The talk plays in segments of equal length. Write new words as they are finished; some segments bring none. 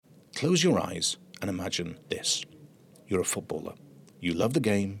close your eyes and imagine this. You're a footballer. You love the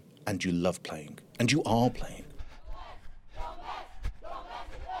game and you love playing. And you are playing.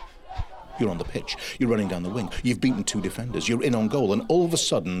 You're on the pitch. You're running down the wing. You've beaten 2 defenders. You're in on goal. And all of a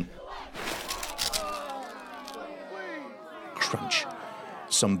sudden, crunch.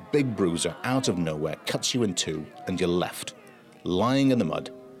 Some big bruiser out of nowhere cuts you in 2 and you're left, lying in the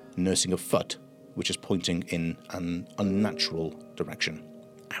mud, nursing a foot which is pointing in an unnatural direction.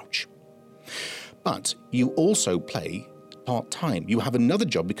 Ouch. But you also play part-time. You have another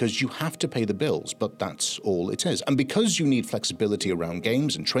job because you have to pay the bills, but that's all it is. And because you need flexibility around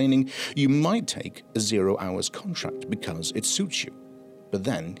games and training, you might take a 0 hours contract because it suits you. But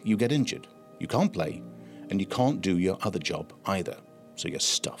then you get injured. You can't play, and you can't do your other job either, so you're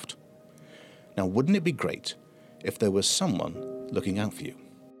stuffed. Now, wouldn't it be great if there was someone looking out for you?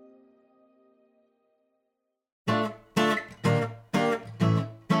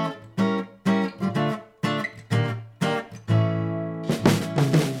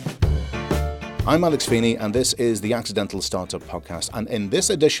 I'm Alex Feeney, and this is the Accidental Startup Podcast. And in this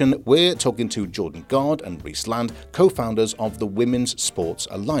edition, we're talking to Jordan Gard and Reese Land, co-founders of the Women's Sports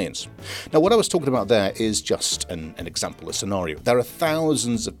Alliance. Now, what I was talking about there is just an example, a scenario. There are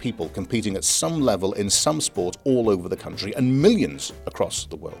thousands of people competing at some level in some sport all over the country and millions across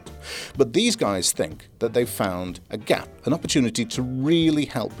the world. But these guys think that they've found a gap, an opportunity to really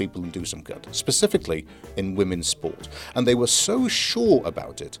help people and do some good, specifically in women's sport. And they were so sure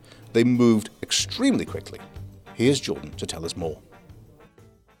about it, they moved extremely quickly. Here's Jordan to tell us more.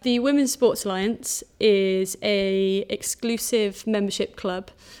 The Women's Sports Alliance is an exclusive membership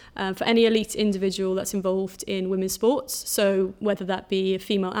club for any elite individual that's involved in women's sports. So whether that be a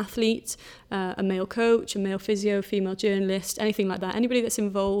female athlete, a male coach, a male physio, female journalist, anything like that, anybody that's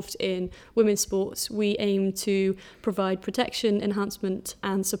involved in women's sports, we aim to provide protection, enhancement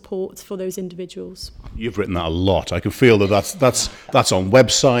and support for those individuals. You've written that a lot. I can feel that's on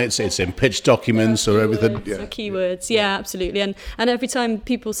websites, it's in pitch documents or everything. Yeah. Keywords, yeah, absolutely. And every time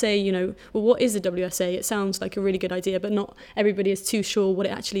people say, well, what is the WSA? It sounds like a really good idea, but not everybody is too sure what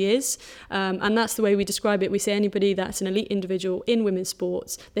it actually is. And that's the way we describe it. We say anybody that's an elite individual in women's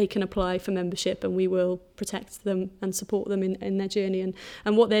sports, they can apply for membership and we will protect them and support them in their journey.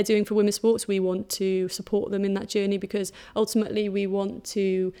 And what they're doing for women's sports, we want to support them in that journey because ultimately we want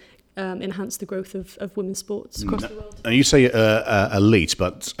to enhance the growth of women's sports across the world. And you say elite,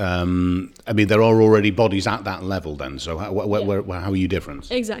 but there are already bodies at that level then, so how are you different?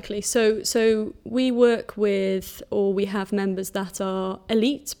 Exactly. So we work with, or we have members that are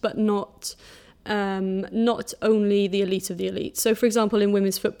elite, but not only the elite of the elite. So, for example, in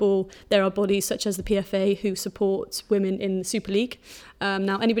women's football, there are bodies such as the PFA who support women in the Super League.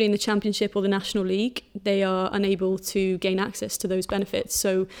 Now, anybody in the Championship or the National League, they are unable to gain access to those benefits.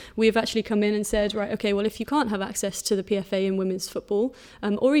 So we have actually come in and said, right, okay, well, if you can't have access to the PFA in women's football,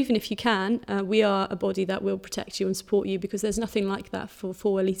 or even if you can, we are a body that will protect you and support you because there's nothing like that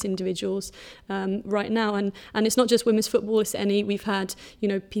for elite individuals right now. And it's not just women's football, it's any. We've had,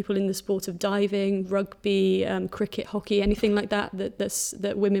 people in the sport of diving, rugby, cricket, hockey, anything like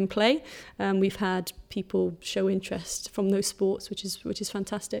that women play. We've had people show interest from those sports, which is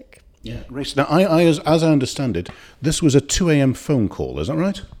fantastic. Yeah, Reece. Now, as I understand it, this was a 2 a.m. phone call. Is that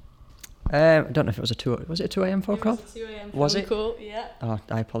right? I don't know if it was was it a 2 a.m. phone call? It was a 2 a.m. phone call, yeah. Oh,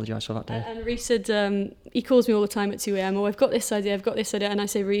 I apologise for that day. And Reece said, he calls me all the time at 2 a.m. Oh, I've got this idea. And I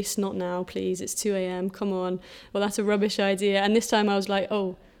say, Reece, not now, please. It's 2 a.m. Come on. Well, that's a rubbish idea. And this time I was like,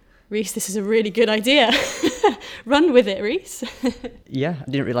 oh, Reece, this is a really good idea. Run with it, Reece. Yeah,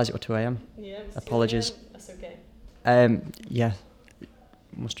 I didn't realise it was 2 a.m. Yeah, apologies. That's okay. Yeah,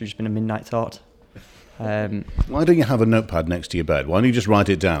 must have just been a midnight thought. Why don't you have a notepad next to your bed? Why don't you just write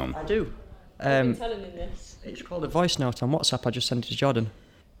it down? I do. Telling him this. It's called a voice note on WhatsApp. I just sent it to Jordan.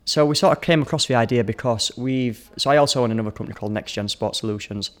 So we sort of came across the idea because I also own another company called Next Gen Sports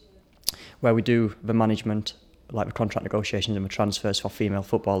Solutions, where we do the management, like the contract negotiations and the transfers for female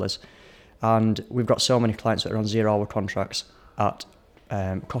footballers. And we've got so many clients that are on 0 hour contracts at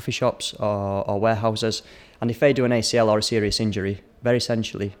coffee shops or warehouses. And if they do an ACL or a serious injury, they're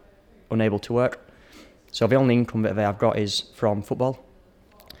essentially unable to work. So the only income that they have got is from football.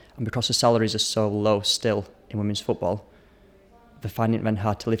 And because the salaries are so low still in women's football, they're finding it then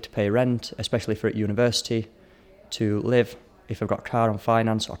hard to live to pay rent, especially if they're at university, to live if they've got a car on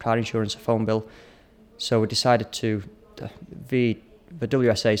finance or car insurance or phone bill. So we decided the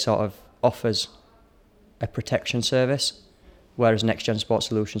WSA sort of offers a protection service, whereas Next Gen Sports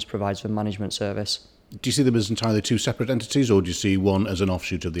Solutions provides the management service. Do you see them as entirely two separate entities, or do you see one as an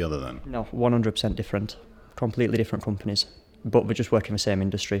offshoot of the other then? No, 100% different, completely different companies, but we just work in the same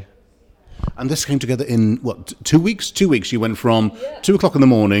industry. And this came together in, what, 2 weeks? 2 weeks. You went from 2 o'clock in the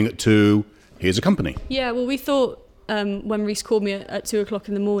morning to, here's a company. Yeah, well, we thought when Reece called me at 2 o'clock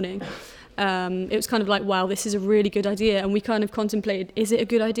in the morning, it was kind of like, wow, this is a really good idea. And we kind of contemplated, is it a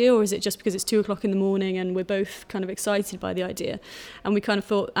good idea, or is it just because it's 2 o'clock in the morning and we're both kind of excited by the idea? And we kind of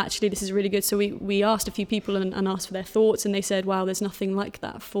thought, actually, this is really good. So we asked a few people and asked for their thoughts, and they said, wow, there's nothing like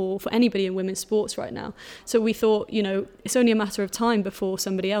that for anybody in women's sports right now. So we thought, it's only a matter of time before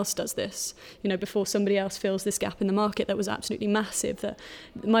somebody else does this, before somebody else fills this gap in the market that was absolutely massive. That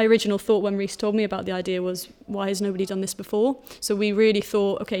my original thought when Reece told me about the idea was, why has nobody done this before? So we really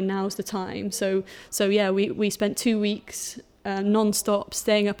thought, okay, now's the time. So yeah, we spent 2 weeks non-stop,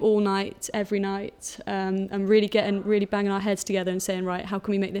 staying up all night, every night, and really banging our heads together and saying, right, how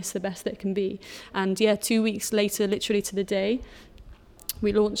can we make this the best that it can be? And yeah, 2 weeks later, literally to the day,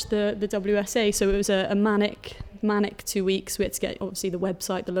 we launched the WSA. So it was a manic 2 weeks. We had to get, obviously, the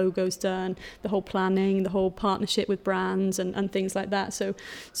website, the logos done, the whole planning, the whole partnership with brands and things like that. So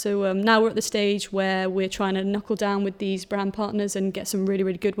now we're at the stage where we're trying to knuckle down with these brand partners and get some really,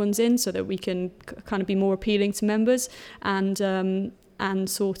 really good ones in so that we can kind of be more appealing to members, and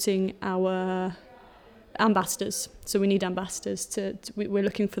sorting our ambassadors. So we need ambassadors we're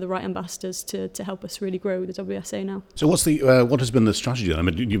looking for the right ambassadors to help us really grow the WSA now. So what has been the strategy? I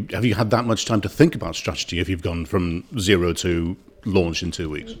mean, have you had that much time to think about strategy if you've gone from zero to launch in 2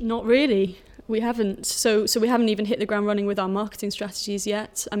 weeks? Not really. We haven't. So we haven't even hit the ground running with our marketing strategies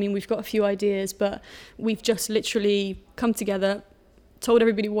yet. I mean, we've got a few ideas, but we've just literally come together, told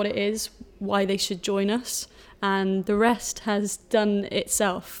everybody what it is, why they should join us, and the rest has done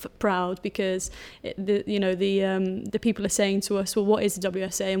itself proud, because the people are saying to us, well, what is the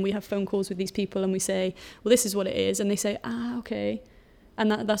WSA? And we have phone calls with these people and we say, well, this is what it is, and they say, okay.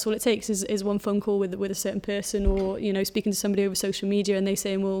 And that's all it takes is one phone call with a certain person, or speaking to somebody over social media, and they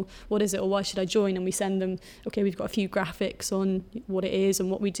say, well, what is it, or why should I join? And we send them, okay, we've got a few graphics on what it is and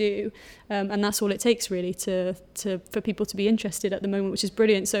what we do, and that's all it takes really for people to be interested at the moment, which is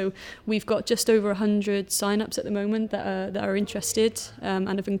brilliant. So we've got just over 100 sign-ups at the moment that are interested and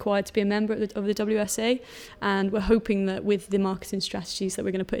have inquired to be a member of the WSA, and we're hoping that with the marketing strategies that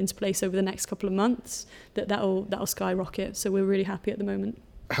we're going to put into place over the next couple of months, that'll skyrocket. So we're really happy at the moment.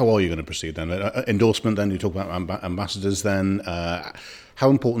 How are you going to proceed then? Endorsement, then you talk about ambassadors then. How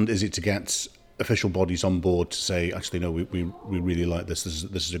important is it to get official bodies on board to say, actually, no, we really like this.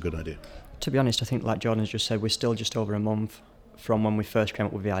 This is a good idea? To be honest, I think, like Jordan's just said, we're still just over a month from when we first came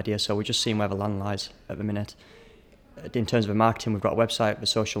up with the idea, so we're just seeing where the land lies at the minute. In terms of the marketing, we've got a website, the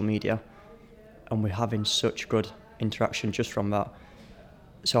social media, and we're having such good interaction just from that.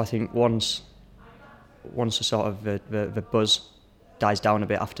 So I think once the sort of the buzz dies down a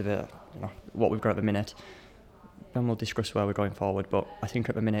bit after what we've got at the minute, then we'll discuss where we're going forward. But I think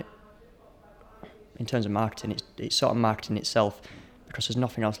at the minute, in terms of marketing, it's sort of marketing itself, because there's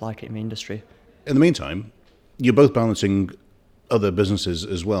nothing else like it in the industry. In the meantime, you're both balancing other businesses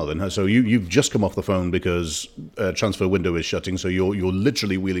as well, then. So you've just come off the phone because transfer window is shutting, so you're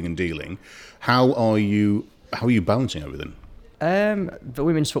literally wheeling and dealing. How are you balancing everything? The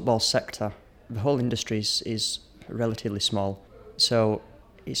women's football sector, the whole industry is relatively small, so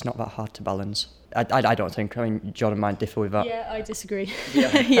it's not that hard to balance. I don't think. I mean, Jordan might differ with that. Yeah, I disagree.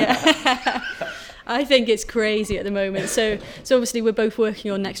 Yeah. I think it's crazy at the moment. So obviously we're both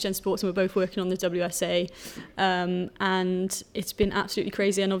working on Next Gen Sports and we're both working on the WSA, and it's been absolutely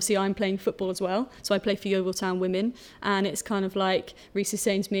crazy. And obviously I'm playing football as well, so I play for Yeovil Town Women, and it's kind of like Reece is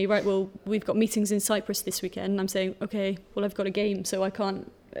saying to me, right, well, we've got meetings in Cyprus this weekend, and I'm saying, okay, well, I've got a game, so I can't.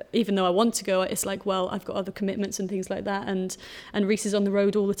 Even though I want to go, it's like, well, I've got other commitments and things like that, and Reece is on the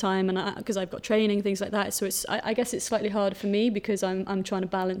road all the time, and because I've got training and things like that, so I guess it's slightly harder for me because I'm trying to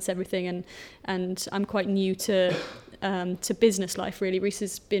balance everything, and I'm quite new to business life really. Reece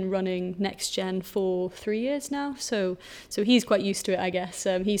has been running Next Gen for 3 years now, so he's quite used to it, I guess.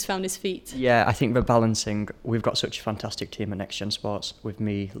 He's found his feet. Yeah, I think the balancing, we've got such a fantastic team at Next Gen Sports with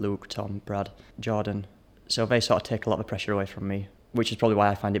me, Luke, Tom, Brad, Jordan, so they sort of take a lot of the pressure away from me, which is probably why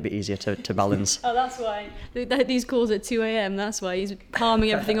I find it a bit easier to balance. Oh, that's why. These calls at 2 a.m, that's why. He's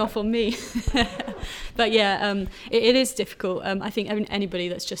palming everything off on me. But yeah, it is difficult. I think anybody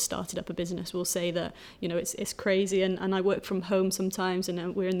that's just started up a business will say that, it's crazy, and I work from home sometimes,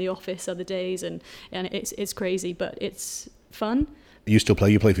 and we're in the office other days, and it's crazy, but it's fun. You still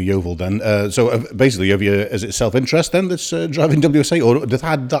play? You play for Yeovil then. So basically, is it self-interest then that's driving WSA, or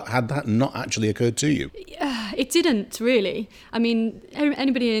had that not actually occurred to you? It didn't really. I mean,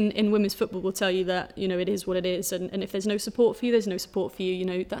 anybody in women's football will tell you that, you know, it is what it is, and if there's no support for you, there's no support for you. You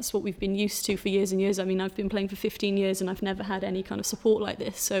know, that's what we've been used to for years and years. I mean, I've been playing for 15 years and I've never had any kind of support like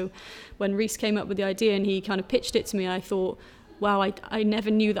this. So when Rhys came up with the idea and he kind of pitched it to me, I thought, wow, I never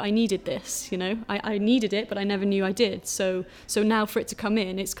knew that I needed this, you know. I needed it, but I never knew I did. So now for it to come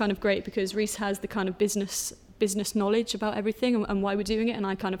in, it's kind of great because Rhys has the kind of business knowledge about everything and why we're doing it, and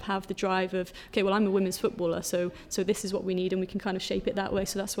I kind of have the drive of, okay, well, I'm a women's footballer, so this is what we need, and we can kind of shape it that way.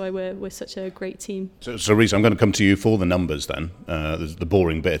 So that's why we're such a great team. So Rhys, I'm going to come to you for the numbers then. The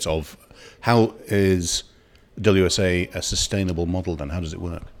boring bit of how is WSA a sustainable model then? How does it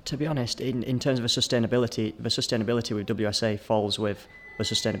work? To be honest, in terms of the sustainability with WSA falls with the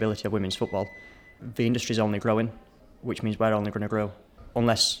sustainability of women's football. The industry's only growing, which means we're only going to grow,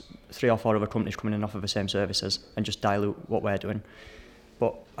 unless 3 or 4 other companies come in and offer the same services and just dilute what we're doing.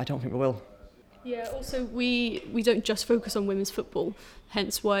 But I don't think we will. Yeah, also we don't just focus on women's football,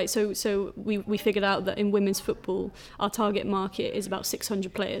 hence why, so we figured out that in women's football, our target market is about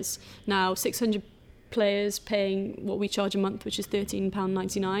 600 players. Now, 600 players paying what we charge a month, which is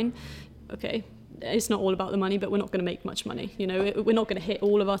 £13.99. Okay, it's not all about the money, but we're not going to make much money. You know, we're not going to hit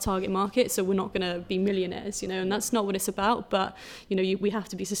all of our target market, so we're not going to be millionaires, you know, and that's not what it's about. But, you know, we have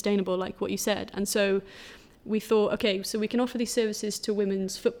to be sustainable, like what you said. And so we thought, okay, so we can offer these services to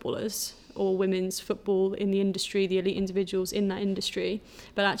women's footballers or women's football in the industry, the elite individuals in that industry,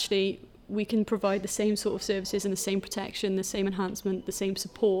 but actually we can provide the same sort of services and the same protection, the same enhancement, the same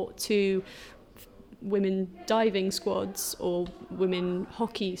support to women diving squads or women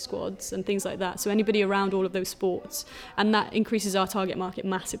hockey squads and things like that. So anybody around all of those sports, and that increases our target market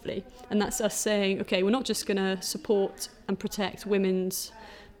massively. And that's us saying, okay, we're not just going to support and protect women's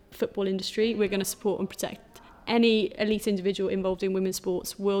football industry, we're going to support and protect any elite individual involved in women's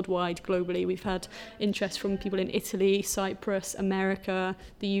sports worldwide, globally. We've had interest from people in Italy, Cyprus, America,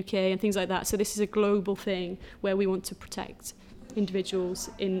 the UK and things like that. So this is a global thing where we want to protect individuals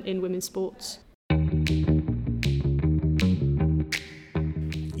in women's sports.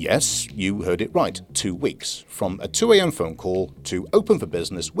 Yes, you heard it right. 2 weeks. From a 2 a.m. phone call to open for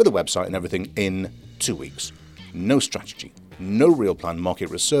business with a website and everything in 2 weeks. No strategy, no real plan, market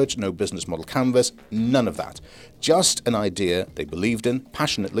research, no business model canvas, none of that. Just an idea they believed in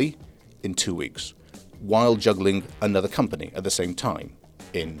passionately in 2 weeks, while juggling another company at the same time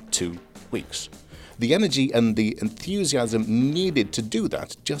in 2 weeks. The energy and the enthusiasm needed to do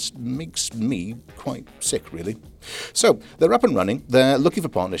that just makes me quite sick, really. So, they're up and running, they're looking for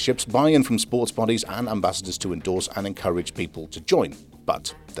partnerships, buy-in from sports bodies and ambassadors to endorse and encourage people to join.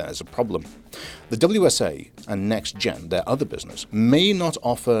 But there's a problem. The WSA and Next Gen, their other business, may not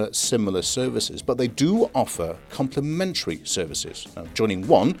offer similar services, but they do offer complementary services. Now, joining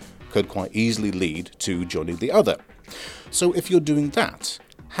one could quite easily lead to joining the other. So if you're doing that,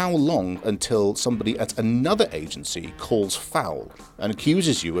 how long until somebody at another agency calls foul and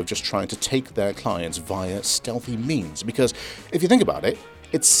accuses you of just trying to take their clients via stealthy means? Because if you think about it,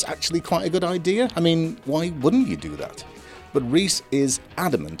 it's actually quite a good idea. I mean, why wouldn't you do that? But Rhys is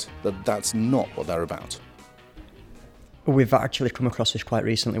adamant that that's not what they're about. We've actually come across this quite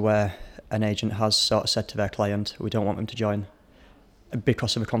recently where an agent has sort of said to their client, we don't want them to join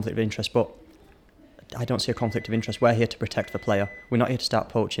because of a conflict of interest, but I don't see a conflict of interest. We're here to protect the player. We're not here to start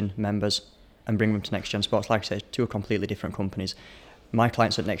poaching members and bring them to Next Gen Sports. Like I say, 2 completely different companies. My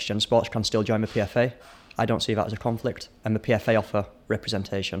clients at Next Gen Sports can still join the PFA. I don't see that as a conflict, and the PFA offer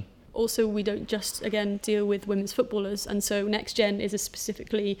representation. Also, we don't just, again, deal with women's footballers, and so Next Gen is a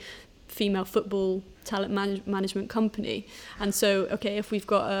specifically female football talent management company. And so, okay, if we've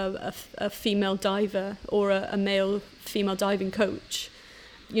got a female diver or a male female diving coach,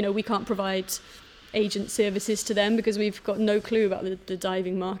 you know, we can't provide agent services to them because we've got no clue about the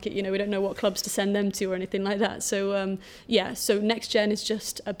diving market. You know, we don't know what clubs to send them to or anything like that. So so Next Gen is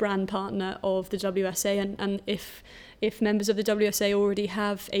just a brand partner of the WSA, and if members of the WSA already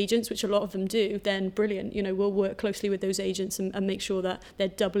have agents, which a lot of them do, then brilliant. You know, we'll work closely with those agents and make sure that they're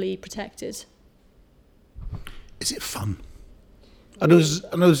doubly protected. Is it fun? I know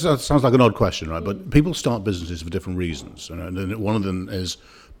this sounds like an odd question, right? But people start businesses for different reasons, and one of them is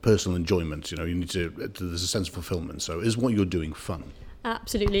personal enjoyment. You know, there's a sense of fulfillment. So is what you're doing fun?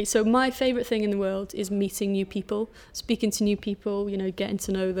 Absolutely. So my favourite thing in the world is meeting new people, speaking to new people, you know, getting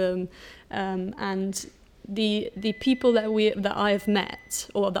to know them, and the people that I have met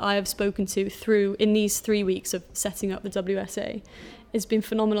or that I have spoken to in these 3 weeks of setting up the WSA, it's been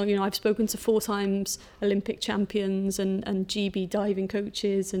phenomenal. You know, I've spoken to 4 times Olympic champions and GB diving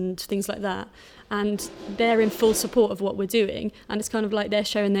coaches and things like that. And they're in full support of what we're doing. And it's kind of like they're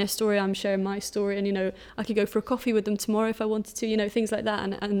sharing their story, I'm sharing my story. And, you know, I could go for a coffee with them tomorrow if I wanted to, you know, things like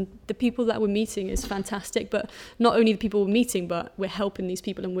that. And the people that we're meeting is fantastic. But not only the people we're meeting, but we're helping these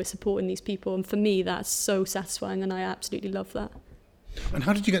people and we're supporting these people. And for me, that's so satisfying. And I absolutely love that. And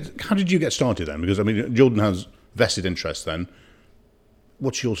how did you get started then? Because, I mean, Jordan has vested interest then.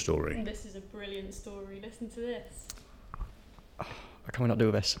 What's your story? This is a brilliant story. Listen to this. Can we not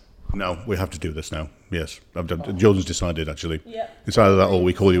do this? No, we have to do this now. Yes, Jordan's decided actually. Yeah. It's either that or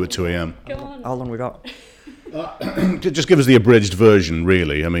we call you at 2 a.m. Go on. How long we got? Just give us the abridged version,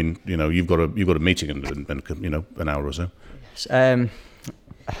 really. I mean, you know, you've got a meeting in you know, an hour or so.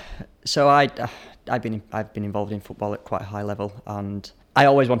 So I've been involved in football at quite a high level, and I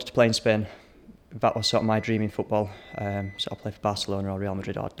always wanted to play in Spain. That was sort of my dream in football. So I play for Barcelona or Real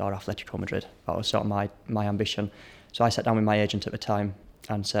Madrid or Atletico Madrid. That was sort of my ambition. So I sat down with my agent at the time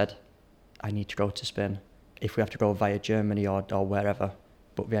and said, I need to go to Spain. If we have to go via Germany or wherever,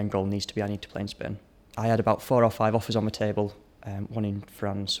 but the end goal needs to be I need to play in Spain. I had about 4 or 5 offers on the table, one in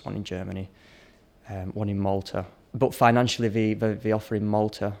France, one in Germany, one in Malta. But financially, the offer in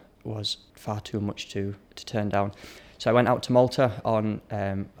Malta was far too much to turn down. So I went out to Malta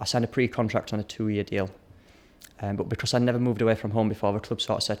I signed a pre-contract on a 2-year deal. But because I never moved away from home before, the club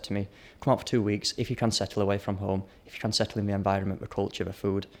sort of said to me, come out for 2 weeks, if you can settle away from home, if you can settle in the environment, the culture, the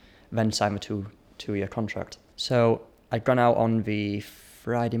food, then sign a 2-year contract. So I'd gone out on the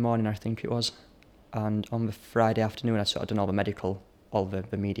Friday morning, I think it was, and on the Friday afternoon I sort of done all the medical, all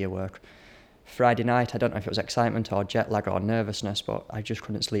the media work. Friday night, I don't know if it was excitement or jet lag or nervousness, but I just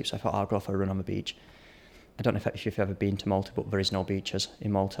couldn't sleep, so I thought I'll go for a run on the beach. I don't know if you've ever been to Malta, but there is no beaches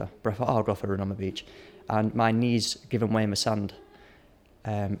in Malta. But I thought I'll go for a run on the beach. And my knees given way in the sand,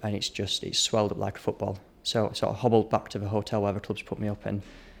 and it's swelled up like a football. So I sort of hobbled back to the hotel where the clubs put me up in,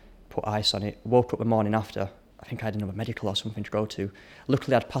 put ice on it, woke up the morning after. I think I had another medical or something to go to.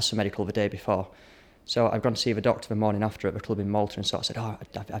 Luckily I'd passed the medical the day before. So I've gone to see the doctor the morning after at the club in Malta and sort of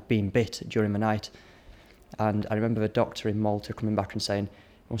said, I've been bit during the night. And I remember the doctor in Malta coming back and saying,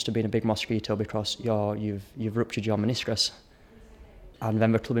 it must have been a big mosquito because you've ruptured your meniscus. And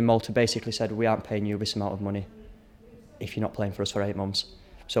then the club in Malta basically said, we aren't paying you this amount of money if you're not playing for us for 8 months.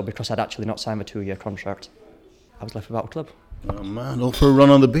 So because I'd actually not signed the 2-year contract, I was left without a club. Oh man, or for a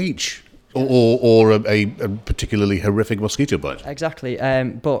run on the beach. Or a particularly horrific mosquito bite. Exactly.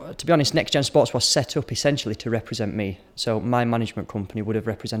 But to be honest, Next Gen Sports was set up essentially to represent me. So my management company would have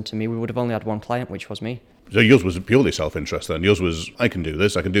represented me. We would have only had one client, which was me. So yours was purely self-interest then. Yours was, I can do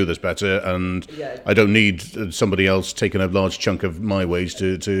this better, and I don't need somebody else taking a large chunk of my wage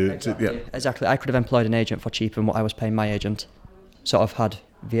to Exactly. I could have employed an agent for cheaper than what I was paying my agent. Sort of had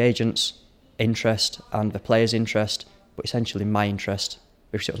the agent's interest and the player's interest, but essentially my interest,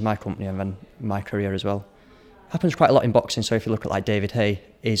 because it was my company and then my career as well. Happens quite a lot in boxing, so if you look at like David Hay,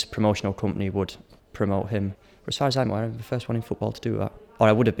 his promotional company would promote him. But as far as I'm aware, I'm the first one in football to do that. Or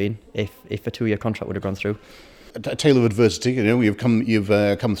I would have been if a 2-year contract would have gone through. A tale of adversity, you know, you've come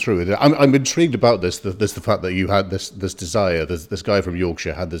through it. I'm intrigued about the fact that you had this desire. This guy from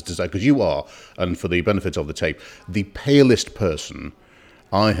Yorkshire had this desire, because you are, and for the benefit of the tape, the palest person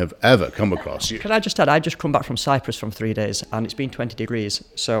I have ever come across. Can I just add, I've just come back from Cyprus from 3 days and it's been 20 degrees,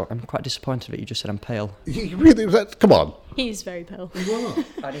 so I'm quite disappointed that you just said I'm pale. You really? Come on. He's very pale.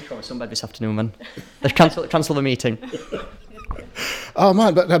 I need to go to sunbed this afternoon, man. Let's cancel the meeting. Oh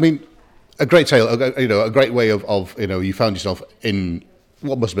man, but I mean, a great tale, you know, a great way of you know, you found yourself in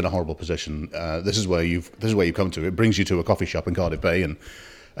what must have been a horrible position. This is where you've come to. It brings you to a coffee shop in Cardiff Bay and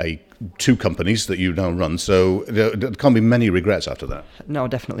 2 companies that you now run, so there can't be many regrets after that. No,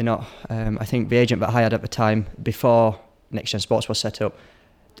 definitely not. I think the agent that I had at the time, before Next Gen Sports was set up,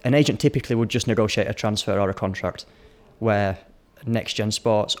 an agent typically would just negotiate a transfer or a contract, where Next Gen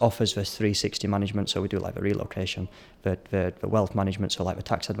Sports offers the 360 management, so we do like the relocation, the wealth management, so like the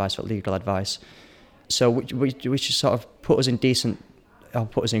tax advice, the legal advice. So we just sort of put us in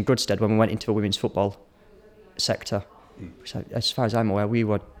good stead when we went into the women's football sector. So as far as I'm aware, we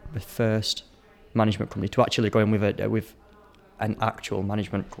were the first management company to actually go in with an actual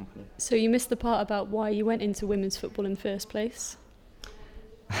management company. So you missed the part about why you went into women's football in the first place.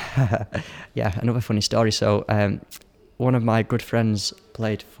 Yeah, another funny story. So one of my good friends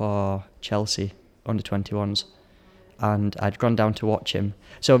played for Chelsea under 21s, and I'd gone down to watch him.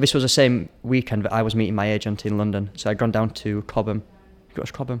 So this was the same weekend that I was meeting my agent in London. So I'd gone down to Cobham,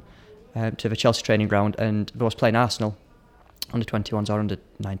 to the Chelsea training ground, and they was playing Arsenal under 21s or under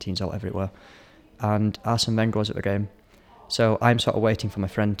 19s or whatever it were, and Arsene Wenger was at the game. So I'm sort of waiting for my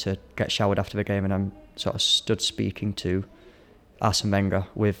friend to get showered after the game, and I'm sort of stood speaking to Arsene Wenger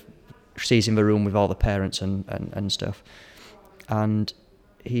she's in the room with all the parents and stuff. And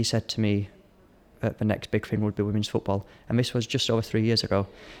he said to me that the next big thing would be women's football. And this was just over 3 years ago.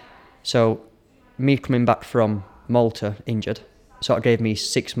 So me coming back from Malta injured sort of gave me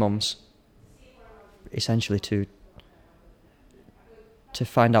 6 months essentially to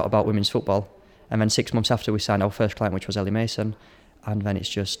find out about women's football. And then 6 months after, we signed our first client, which was Ellie Mason. And then it's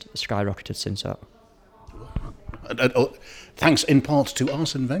just skyrocketed since that. Thanks in part to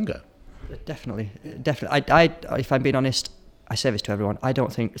Arsene Wenger. Definitely. I if I'm being honest, I say this to everyone, I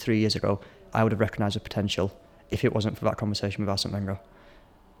don't think 3 years ago I would have recognised the potential if it wasn't for that conversation with Arsene Wenger.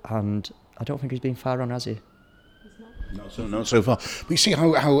 And I don't think he's been far wrong, has he? Not so far. But you see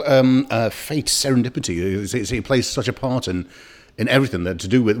how fate, serendipity, it plays such a part in everything that to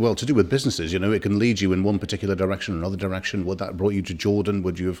do with businesses. You know, it can lead you in one particular direction or another direction. Would that brought you to Jordan?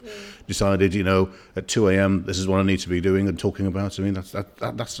 Would you have decided, at 2 a.m. this is what I need to be doing and talking about? I mean, that's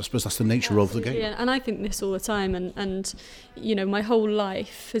I suppose that's the nature of the game. Yeah, and I think this all the time, and my whole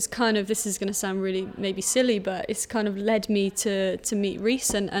life is kind of, this is going to sound really maybe silly, but it's kind of led me to meet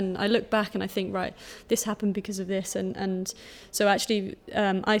Reece, and I look back and I think, right, this happened because of this, and so actually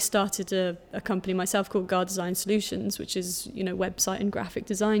I started a company myself called Guard Design Solutions, which is website and graphic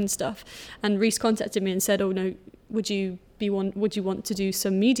design stuff, and Reece contacted me and said, oh no, would you want to do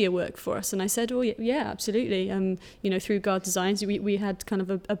some media work for us? And I said, oh yeah, absolutely. Through Guard Designs, we had kind of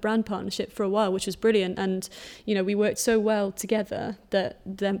a brand partnership for a while, which was brilliant, and we worked so well together that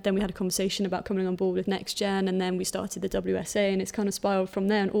then we had a conversation about coming on board with Next Gen, and then we started the WSA, and it's kind of spiraled from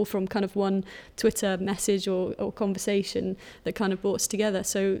there, and all from kind of one Twitter message or conversation that kind of brought us together.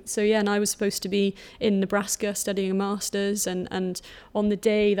 So yeah, and I was supposed to be in Nebraska studying a master's, and on the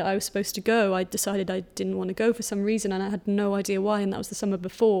day that I was supposed to go, I decided I didn't want to go for some reason, and I had no idea why, and that was the summer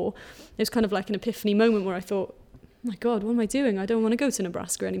before. It was kind of like an epiphany moment where I thought, oh my God, what am I doing? I don't want to go to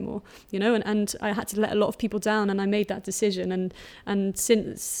Nebraska anymore, and I had to let a lot of people down, and I made that decision, and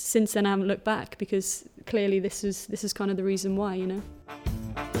since then I haven't looked back, because clearly this is kind of the reason why.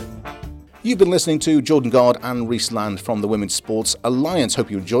 You've been listening to Jordan Guard and Reece Land from the Women's Sports Alliance.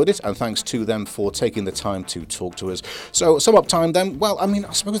 Hope you enjoyed it, and thanks to them for taking the time to talk to us. So, sum up time then. Well,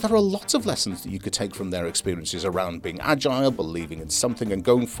 I suppose there are lots of lessons that you could take from their experiences around being agile, believing in something and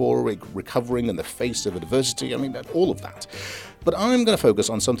going forward, recovering in the face of adversity. All of that. But I'm going to focus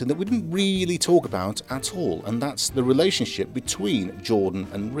on something that we didn't really talk about at all, and that's the relationship between Jordan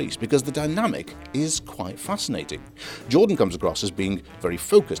and Reece, because the dynamic is quite fascinating. Jordan comes across as being very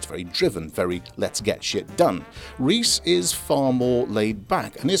focused, very driven, very let's get shit done. Reece is far more laid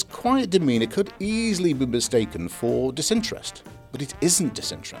back, and his quiet demeanour could easily be mistaken for disinterest. But it isn't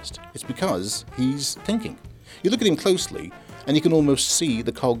disinterest. It's because he's thinking. You look at him closely, and you can almost see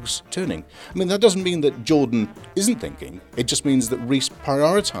the cogs turning. That doesn't mean that Jordan isn't thinking. It just means that Reece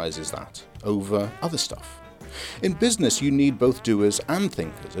prioritises that over other stuff. In business, you need both doers and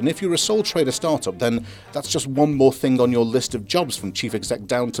thinkers, and if you're a sole trader startup, then that's just one more thing on your list of jobs, from chief exec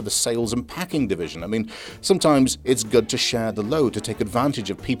down to the sales and packing division. Sometimes it's good to share the load, to take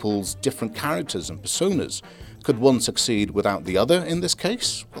advantage of people's different characters and personas. Could one succeed without the other in this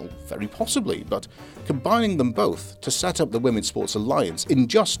case? Well, very possibly, but combining them both to set up the Women's Sports Alliance in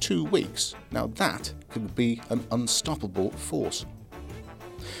just 2 weeks, now that could be an unstoppable force.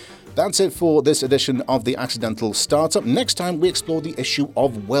 That's it for this edition of The Accidental Startup. Next time, we explore the issue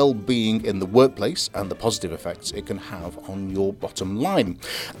of well-being in the workplace and the positive effects it can have on your bottom line.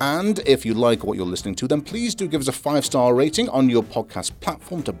 And if you like what you're listening to, then please do give us a 5-star rating on your podcast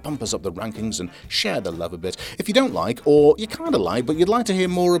platform to bump us up the rankings and share the love a bit. If you don't like, or you kind of like, but you'd like to hear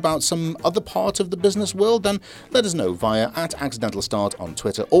more about some other part of the business world, then let us know via @AccidentalStart on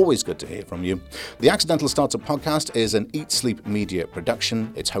Twitter. Always good to hear from you. The Accidental Startup podcast is an Eat Sleep Media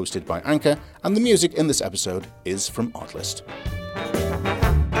production. It's hosted by Anchor, and the music in this episode is from Artlist.